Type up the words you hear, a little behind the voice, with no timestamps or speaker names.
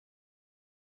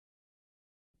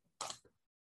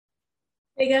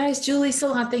Hey guys, Julie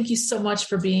Salon, thank you so much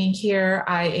for being here.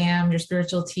 I am your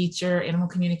spiritual teacher, animal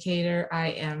communicator. I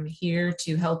am here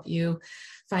to help you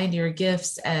find your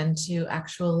gifts and to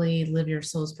actually live your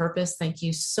soul's purpose. Thank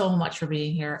you so much for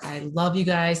being here. I love you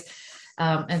guys.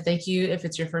 And thank you if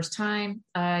it's your first time.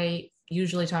 I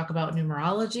usually talk about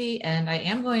numerology, and I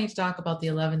am going to talk about the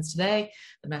 11s today,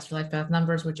 the Master Life Path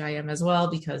numbers, which I am as well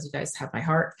because you guys have my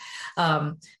heart.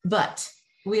 But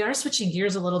we are switching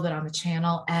gears a little bit on the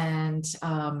channel, and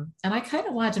I kind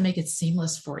of wanted to make it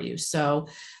seamless for you. So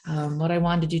what I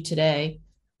wanted to do today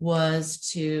was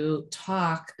to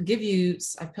give you,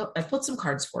 I put some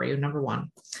cards for you, number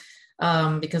one,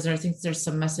 because I think there's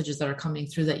some messages that are coming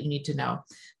through that you need to know.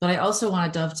 But I also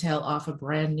want to dovetail off a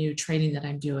brand new training that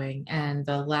I'm doing. And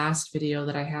the last video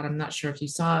that I had, I'm not sure if you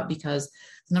saw it because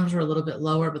the numbers were a little bit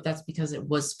lower, but that's because it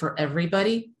was for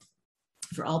everybody,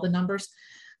 for all the numbers.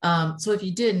 So if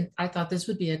you didn't, I thought this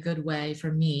would be a good way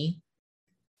for me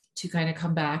to kind of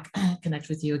come back, connect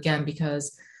with you again,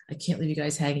 because I can't leave you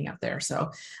guys hanging up there.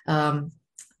 So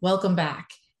welcome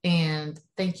back. And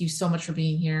thank you so much for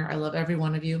being here. I love every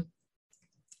one of you.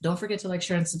 Don't forget to like,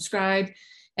 share, and subscribe.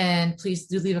 And please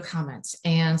do leave a comment.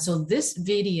 And so this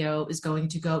video is going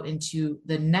to go into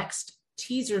the next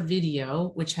teaser video,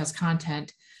 which has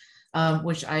content,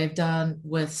 which I have done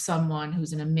with someone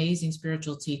who's an amazing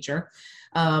spiritual teacher.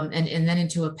 And then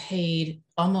into a paid,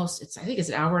 I think it's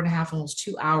an hour and a half, almost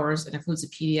 2 hours. It includes a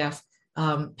PDF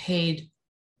paid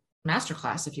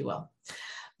masterclass, if you will.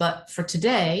 But for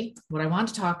today, what I want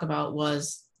to talk about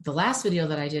was the last video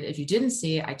that I did. If you didn't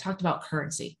see it, I talked about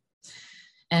currency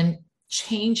and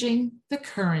changing the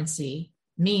currency,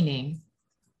 meaning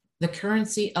the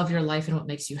currency of your life and what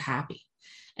makes you happy.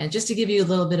 And just to give you a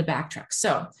little bit of backtrack.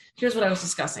 So here's what I was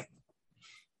discussing.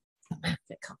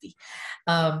 Get comfy.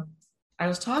 I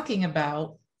was talking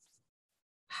about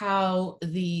how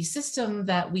the system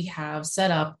that we have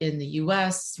set up in the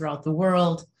US, throughout the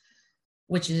world,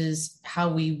 which is how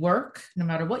we work, no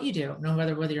matter what you do, no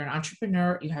matter whether you're an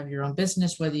entrepreneur, you have your own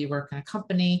business, whether you work in a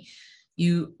company,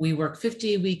 we work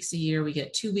 50 weeks a year, we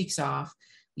get 2 weeks off,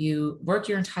 you work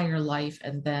your entire life,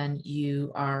 and then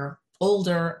you are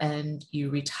older and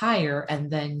you retire,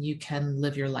 and then you can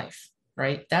live your life,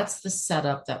 right? That's the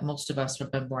setup that most of us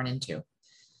have been born into.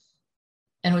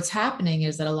 And what's happening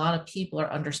is that a lot of people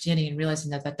are understanding and realizing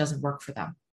that that doesn't work for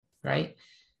them, right?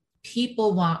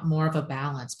 People want more of a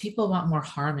balance. People want more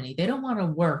harmony. They don't want to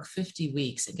work 50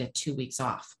 weeks and get 2 weeks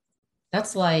off.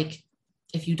 That's like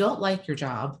if you don't like your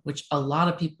job, which a lot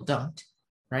of people don't,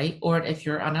 right? Or if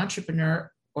you're an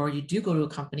entrepreneur or you do go to a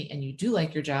company and you do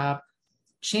like your job,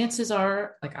 chances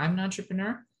are, like I'm an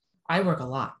entrepreneur, I work a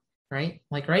lot, right?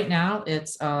 Like right now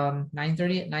it's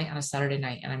 9:30 at night on a Saturday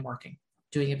night and I'm working,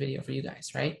 doing a video for you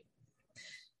guys, right?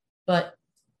 But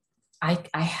I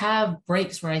have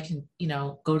breaks where I can,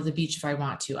 go to the beach if I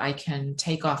want to. I can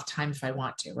take off time if I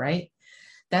want to, right?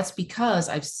 That's because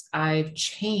I've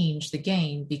changed the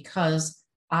game because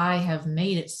I have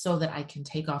made it so that I can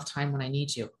take off time when I need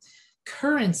to.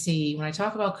 Currency, when I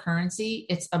talk about currency,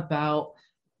 it's about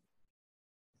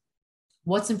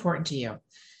what's important to you.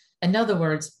 In other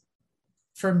words,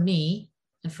 for me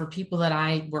and for people that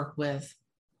I work with,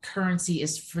 currency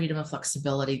is freedom and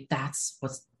flexibility. That's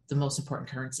what's the most important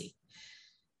currency.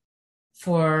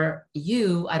 For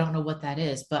you, I don't know what that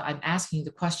is, but I'm asking you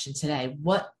the question today.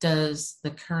 What does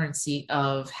the currency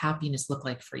of happiness look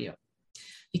like for you?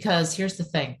 Because here's the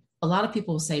thing. A lot of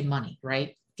people will say money,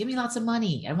 right? Give me lots of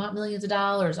money. I want millions of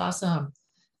dollars. Awesome.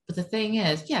 But the thing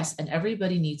is, yes, and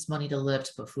everybody needs money to live,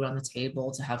 to put food on the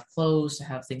table, to have clothes, to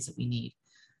have things that we need.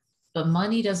 But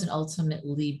money doesn't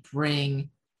ultimately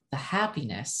bring the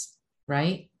happiness,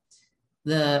 right?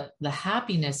 The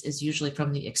happiness is usually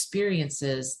from the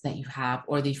experiences that you have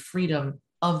or the freedom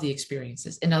of the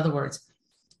experiences. In other words,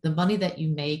 the money that you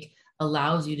make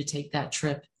allows you to take that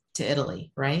trip to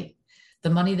Italy, right? The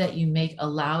money that you make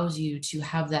allows you to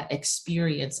have that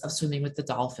experience of swimming with the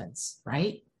dolphins,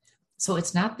 right? So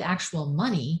it's not the actual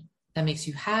money that makes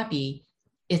you happy.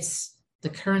 It's the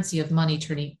currency of money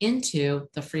turning into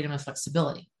the freedom and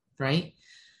flexibility, right?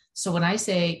 So when I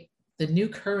say the new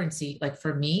currency, like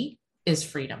for me, is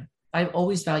freedom. I've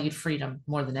always valued freedom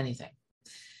more than anything.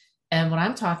 And what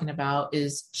I'm talking about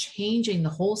is changing the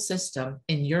whole system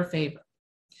in your favor.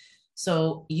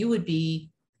 So you would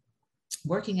be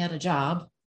working at a job,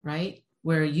 right?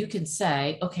 Where you can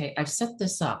say, okay, I've set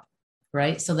this up,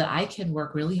 right? So that I can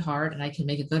work really hard and I can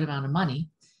make a good amount of money.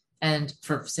 And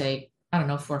for, say, I don't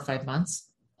know, 4 or 5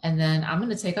 months. And then I'm going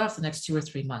to take off the next 2 or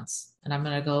 3 months and I'm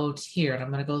going to go here and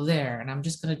I'm going to go there and I'm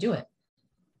just going to do it.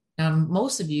 Now,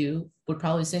 most of you would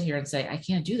probably sit here and say, I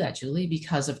can't do that, Julie,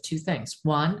 because of two things.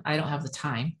 One, I don't have the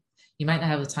time. You might not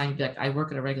have the time to be like, I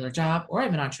work at a regular job, or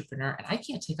I'm an entrepreneur and I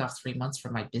can't take off 3 months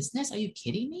from my business. Are you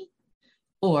kidding me?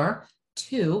 Or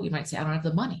two, you might say, I don't have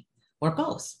the money, or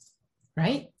both,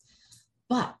 right?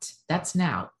 But that's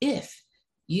now. If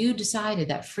you decided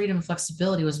that freedom and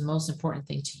flexibility was the most important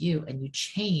thing to you and you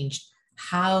changed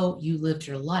how you lived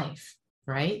your life,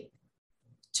 right?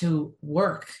 To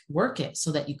work it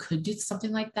so that you could do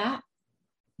something like that,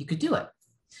 you could do it.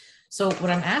 So what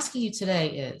I'm asking you today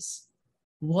is,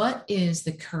 what is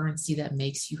the currency that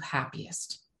makes you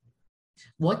happiest?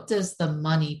 What does the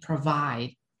money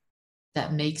provide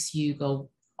that makes you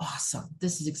go, awesome,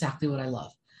 this is exactly what I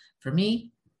love? For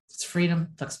me, it's freedom,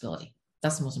 flexibility.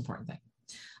 That's the most important thing.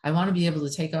 I want to be able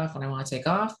to take off when I want to take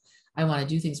off. I want to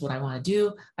do things what I want to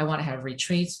do. I want to have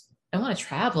retreats. I want to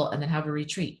travel and then have a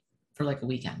retreat for like a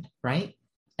weekend, right?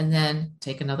 And then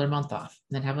take another month off,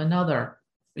 and then have another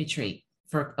retreat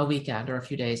for a weekend or a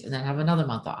few days, and then have another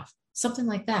month off, something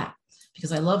like that.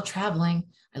 Because I love traveling.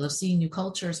 I love seeing new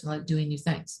cultures and I like doing new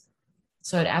things.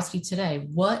 So I'd ask you today,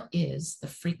 what is the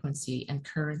frequency and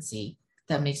currency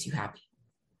that makes you happy?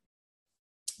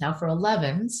 Now for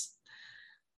 11s,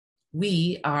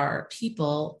 we are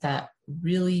people that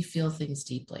really feel things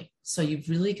deeply. So you've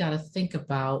really got to think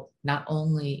about not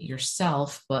only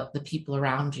yourself, but the people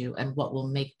around you and what will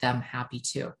make them happy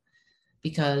too.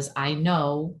 Because I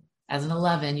know as an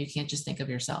 11, you can't just think of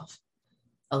yourself.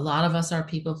 A lot of us are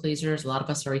people pleasers. A lot of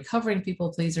us are recovering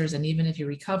people pleasers. And even if you're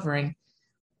recovering,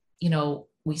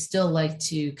 we still like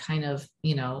to kind of,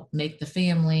 make the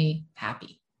family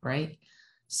happy, right?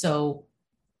 So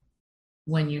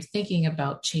when you're thinking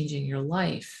about changing your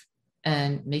life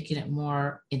and making it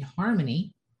more in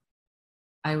harmony,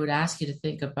 I would ask you to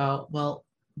think about, well,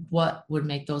 what would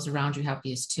make those around you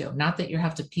happiest too? Not that you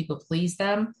have to people please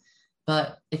them,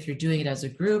 but if you're doing it as a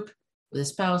group, with a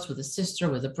spouse, with a sister,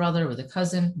 with a brother, with a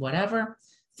cousin, whatever,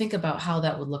 think about how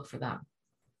that would look for them.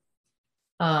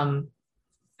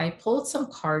 I pulled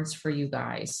some cards for you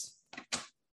guys.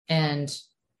 And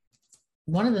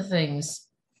one of the things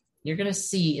you're going to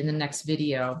see in the next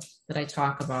video that I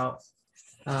talk about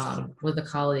with a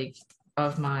colleague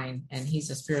of mine, and he's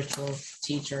a spiritual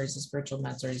teacher, he's a spiritual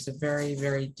mentor, he's a very,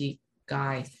 very deep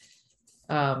guy.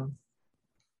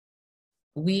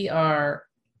 We are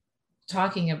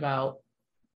talking about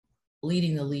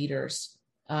leading the leaders.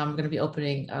 I'm going to be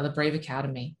opening the Brave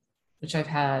Academy, which I've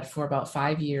had for about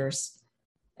 5 years,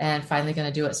 and finally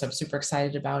going to do it. So I'm super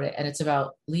excited about it. And it's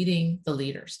about leading the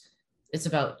leaders. It's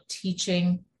about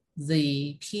teaching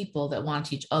the people that want to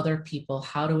teach other people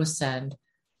how to ascend.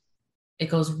 It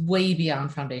goes way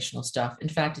beyond foundational stuff. In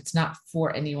fact, it's not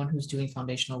for anyone who's doing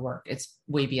foundational work. It's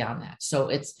way beyond that. So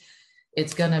it's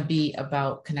going to be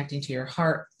about connecting to your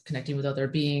heart, connecting with other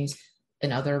beings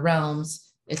in other realms.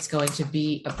 It's going to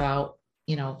be about,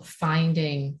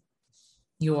 finding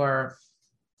your,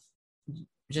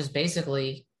 just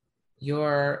basically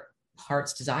your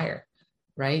heart's desire,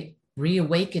 right?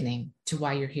 Reawakening to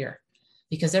why you're here.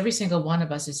 Because every single one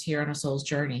of us is here on a soul's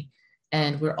journey.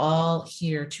 And we're all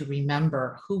here to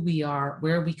remember who we are,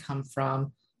 where we come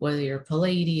from, whether you're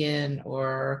Palladian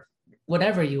or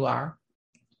whatever you are.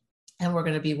 And we're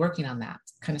going to be working on that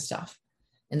kind of stuff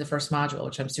in the first module,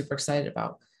 which I'm super excited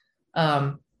about.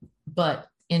 But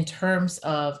in terms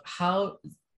of how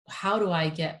do I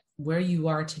get where you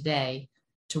are today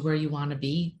to where you want to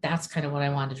be, that's kind of what I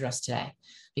want to address today,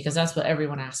 because that's what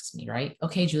everyone asks me, right?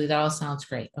 Okay, Julie, that all sounds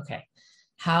great. Okay,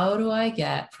 how do I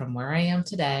get from where I am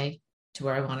today to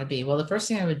where I want to be? Well, the first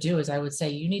thing I would do is I would say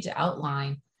you need to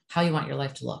outline how you want your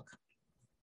life to look,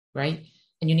 right?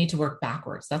 And you need to work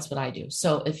backwards. That's what I do.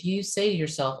 So if you say to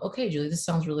yourself, okay, Julie, this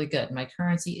sounds really good. My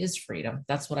currency is freedom.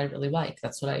 That's what I really like.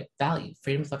 That's what I value,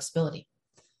 freedom and flexibility.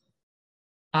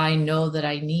 I know that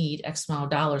I need X amount of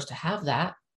dollars to have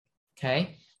that.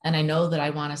 Okay. And I know that I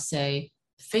want to say,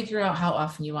 figure out how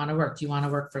often you want to work. Do you want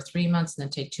to work for 3 months and then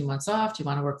take 2 months off? Do you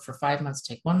want to work for 5 months,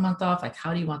 take 1 month off? Like,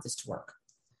 how do you want this to work?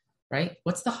 Right?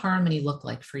 What's the harmony look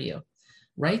like for you?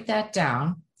 Write that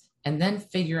down and then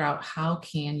figure out, how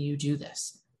can you do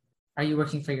this? Are you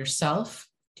working for yourself?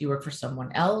 Do you work for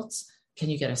someone else? Can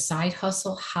you get a side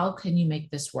hustle? How can you make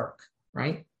this work?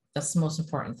 Right? That's the most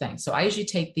important thing. So I usually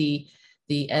take the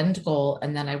end goal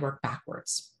and then I work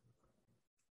backwards.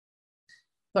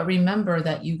 But remember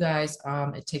that you guys,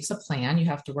 it takes a plan. You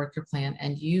have to work your plan.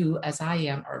 And you, as I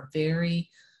am, are very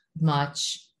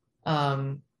much,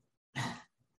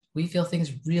 we feel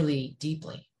things really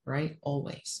deeply, right?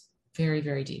 Always. Very,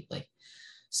 very deeply.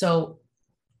 So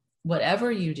whatever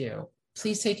you do,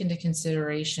 please take into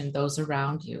consideration those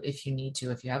around you if you need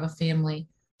to. If you have a family,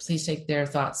 please take their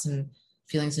thoughts and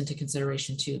feelings into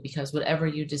consideration too, because whatever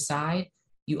you decide,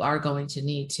 you are going to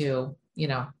need to,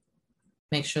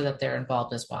 make sure that they're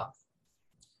involved as well.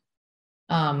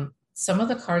 Some of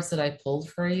the cards that I pulled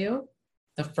for you,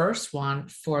 the first one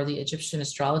for the Egyptian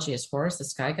astrology is Horus, the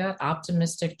sky god,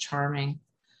 optimistic, charming,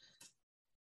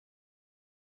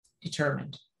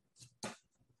 determined.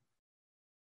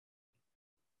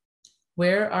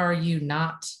 Where are you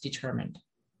not determined?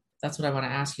 That's what I want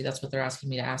to ask you. That's what they're asking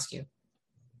me to ask you.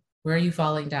 Where are you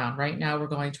falling down? Right now, we're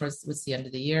going towards the end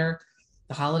of the year.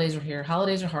 The holidays are here.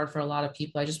 Holidays are hard for a lot of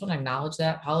people. I just want to acknowledge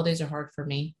that. Holidays are hard for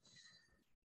me.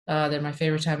 They're my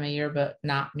favorite time of year, but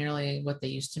not nearly what they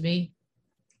used to be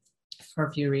for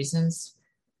a few reasons.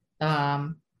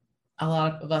 A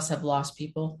lot of us have lost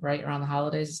people right around the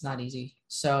holidays. It's not easy.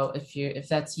 So if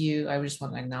that's you, I just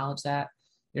want to acknowledge that.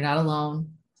 You're not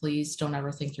alone. Please don't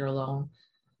ever think you're alone,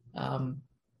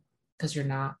 because you're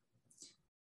not.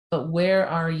 But where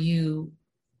are you?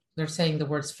 They're saying the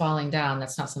words falling down.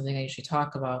 That's not something I usually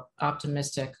talk about.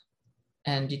 Optimistic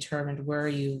and determined. Where are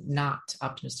you not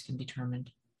optimistic and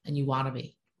determined and you want to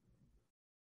be?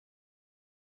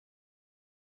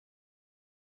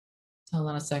 Hold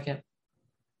on a second.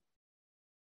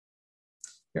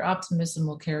 Your optimism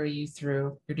will carry you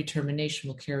through. Your determination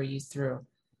will carry you through.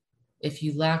 If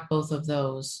you lack both of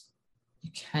those,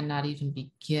 you cannot even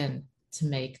begin to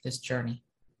make this journey.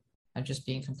 I'm just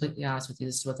being completely honest with you.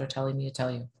 This is what they're telling me to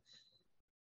tell you.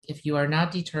 If you are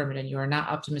not determined and you are not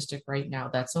optimistic right now,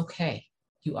 that's okay.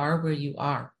 You are where you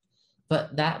are.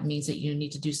 But that means that you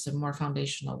need to do some more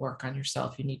foundational work on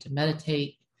yourself. You need to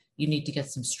meditate. You need to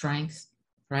get some strength,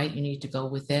 right? You need to go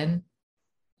within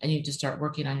and you need to start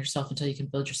working on yourself until you can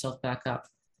build yourself back up.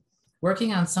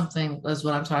 Working on something is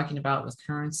what I'm talking about with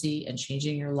currency and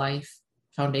changing your life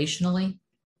foundationally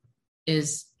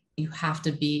is you have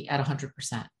to be at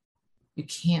 100%. You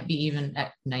can't be even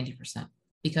at 90%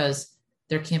 because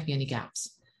there can't be any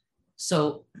gaps.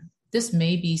 So this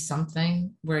may be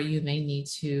something where you may need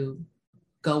to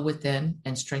go within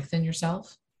and strengthen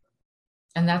yourself.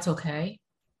 And that's okay.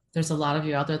 There's a lot of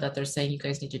you out there that they're saying you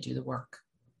guys need to do the work.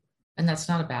 And that's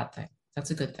not a bad thing. That's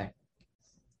a good thing.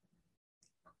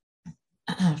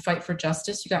 Fight for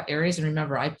justice. You got Aries. And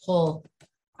remember, I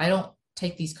don't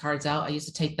take these cards out. I used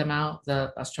to take them out,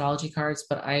 the astrology cards,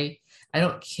 but I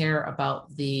don't care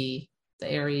about the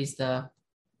Aries,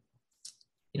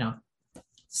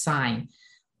 sign.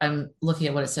 I'm looking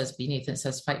at what it says beneath. It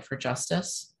says fight for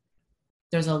justice.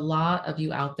 There's a lot of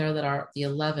you out there that are the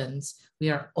 11s. We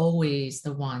are always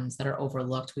the ones that are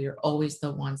overlooked. We are always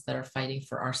the ones that are fighting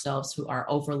for ourselves who are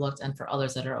overlooked and for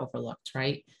others that are overlooked,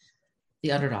 right?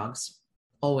 The underdogs,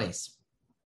 always,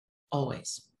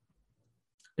 always.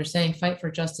 They're saying fight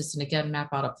for justice and again,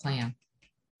 map out a plan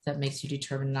that makes you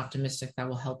determined and optimistic that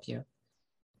will help you.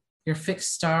 Your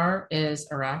fixed star is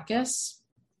Arrakis.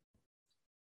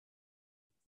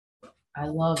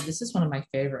 This is one of my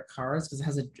favorite cards because it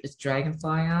has it's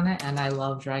dragonfly on it. And I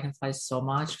love dragonflies so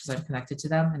much because I'm connected to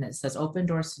them. And it says open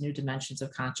doors to new dimensions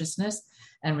of consciousness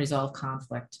and resolve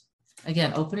conflict.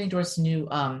 Again, opening doors to new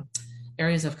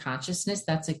areas of consciousness.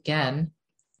 That's again,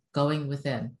 going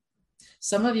within.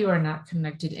 Some of you are not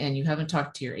connected in. You haven't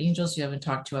talked to your angels. You haven't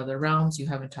talked to other realms. You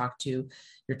haven't talked to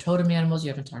your totem animals. You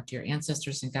haven't talked to your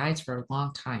ancestors and guides for a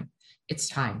long time. It's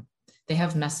time. They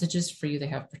have messages for you. They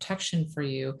have protection for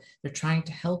you. They're trying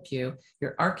to help you.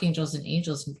 Your archangels and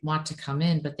angels want to come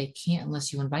in, but they can't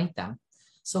unless you invite them.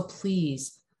 So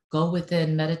please go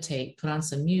within, meditate, put on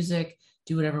some music,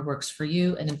 do whatever works for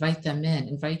you and invite them in.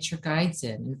 Invite your guides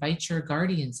in, invite your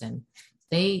guardians in.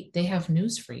 They have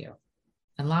news for you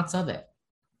and lots of it.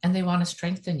 And they want to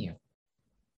strengthen you.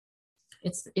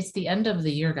 It's the end of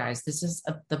the year, guys. This is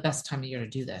the best time of year to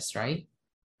do this, right?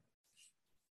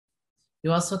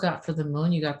 You also got for the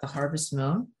moon, you got the harvest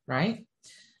moon, right?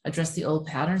 Address the old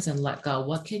patterns and let go.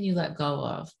 What can you let go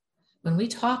of? When we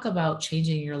talk about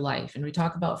changing your life and we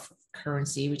talk about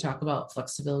currency, we talk about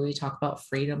flexibility, we talk about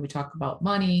freedom, we talk about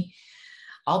money,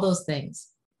 all those things.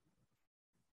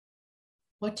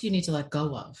 What do you need to let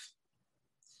go of?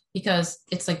 Because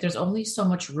it's like there's only so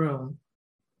much room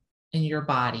in your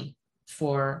body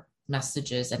for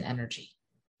messages and energy,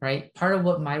 right? Part of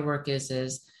what my work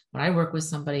is when I work with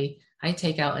somebody, I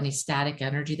take out any static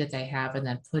energy that they have and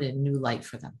then put in new light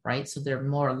for them, right? So they're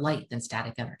more light than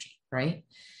static energy, right?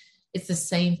 It's the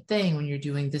same thing when you're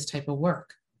doing this type of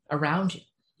work around you.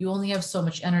 You only have so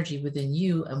much energy within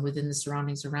you and within the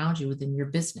surroundings around you, within your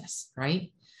business,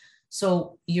 right?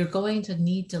 So you're going to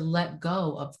need to let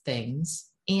go of things,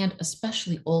 and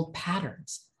especially old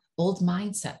patterns, old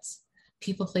mindsets,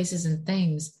 people, places, and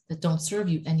things that don't serve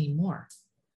you anymore.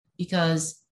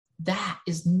 Because That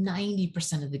is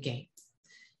 90% of the game.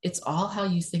 It's all how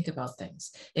you think about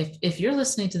things. If you're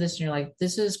listening to this and you're like,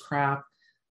 this is crap,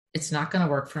 it's not going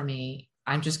to work for me,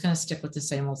 I'm just going to stick with the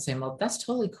same old, that's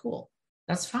totally cool.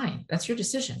 That's fine. That's your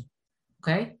decision.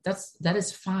 Okay. That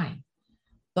is fine.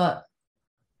 But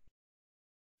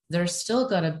there's still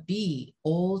got to be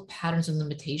old patterns and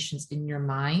limitations in your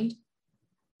mind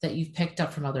that you've picked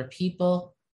up from other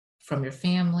people, from your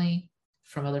family,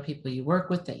 from other people you work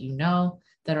with that you know,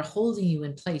 that are holding you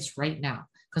in place right now.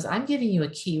 Because I'm giving you a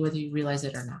key, whether you realize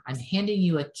it or not. I'm handing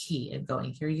you a key and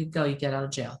going, here you go, you get out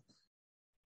of jail.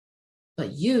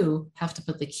 But you have to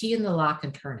put the key in the lock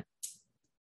and turn it.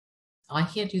 I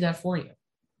can't do that for you,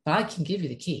 but I can give you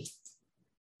the key.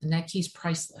 And that key's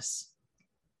priceless.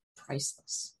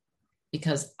 Priceless.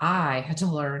 Because I had to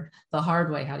learn the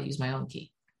hard way how to use my own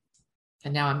key.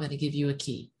 And now I'm going to give you a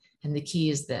key. And the key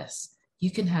is this.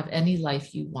 You can have any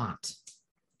life you want.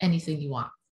 Anything you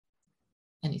want.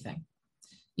 Anything.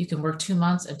 You can work 2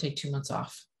 months and take 2 months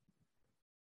off.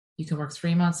 You can work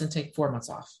 3 months and take 4 months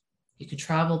off. You can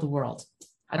travel the world.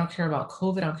 I don't care about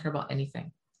COVID. I don't care about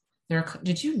anything.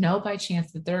 Did you know by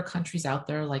chance that there are countries out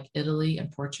there like Italy and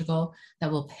Portugal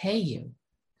that will pay you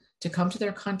to come to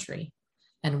their country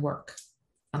and work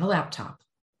on a laptop,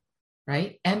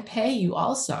 right? And pay you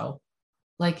also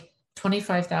like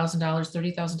 $25,000,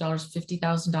 $30,000,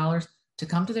 $50,000 to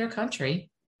come to their country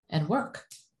and work.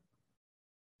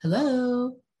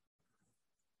 Hello?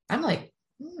 I'm like,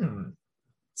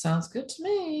 sounds good to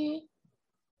me.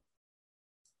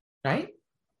 Right?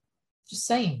 Just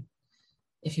saying.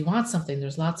 If you want something,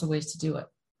 there's lots of ways to do it,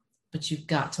 but you've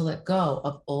got to let go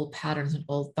of old patterns and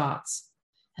old thoughts.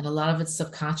 And a lot of it's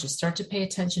subconscious. Start to pay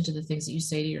attention to the things that you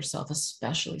say to yourself,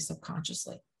 especially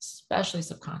subconsciously, especially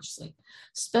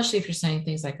if you're saying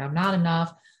things like, I'm not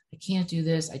enough, I can't do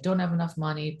this, I don't have enough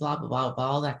money, blah, blah, blah, blah,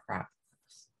 all that crap.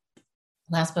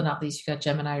 Last but not least, you got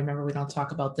Gemini. Remember, we don't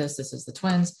talk about this. This is the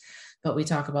twins, but we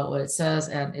talk about what it says.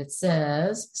 And it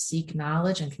says, seek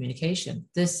knowledge and communication.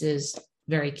 This is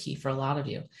very key for a lot of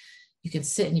you. You can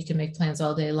sit and you can make plans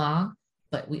all day long,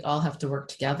 but we all have to work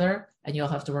together and you all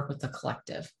have to work with the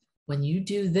collective. When you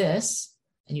do this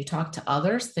and you talk to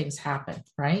others, things happen,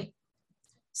 right?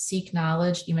 Seek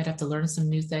knowledge. You might have to learn some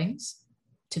new things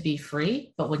to be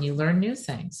free, but when you learn new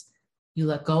things, you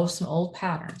let go of some old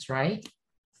patterns, right?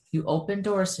 You open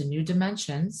doors to new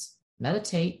dimensions,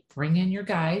 meditate, bring in your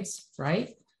guides,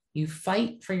 right? You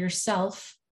fight for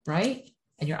yourself, right?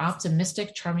 And you're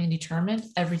optimistic, charming, and determined,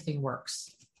 everything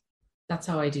works. That's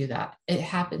how I do that. It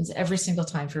happens every single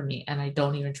time for me, and I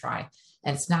don't even try.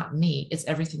 And it's not me, it's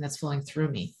everything that's flowing through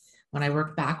me. When I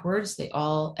work backwards, they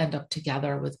all end up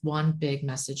together with one big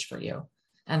message for you.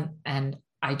 And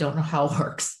I don't know how it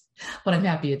works, but I'm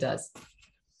happy it does.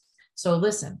 So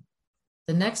listen,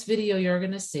 the next video you're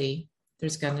going to see,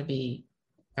 there's going to be,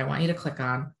 I want you to click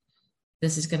on,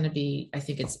 this is going to be, I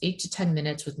think it's 8 to 10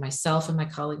 minutes with myself and my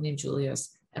colleague named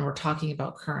Julius, and we're talking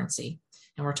about currency,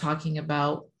 and we're talking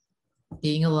about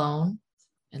being alone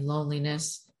and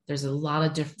loneliness. There's a lot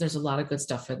of good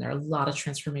stuff in there, a lot of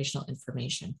transformational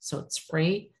information. So it's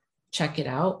free. Check it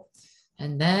out.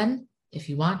 And then if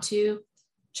you want to,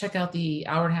 check out the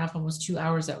hour and a half, almost 2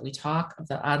 hours that we talk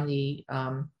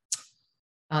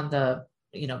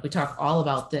we talk all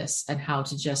about this and how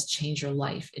to just change your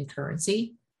life in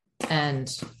currency,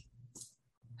 and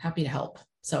happy to help.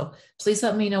 So please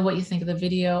let me know what you think of the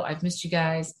video. I've missed you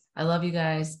guys. I love you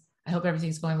guys. I hope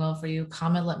everything's going well for you.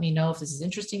 Comment, let me know if this is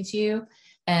interesting to you,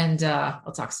 and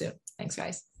I'll talk soon. Thanks,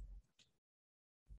 guys.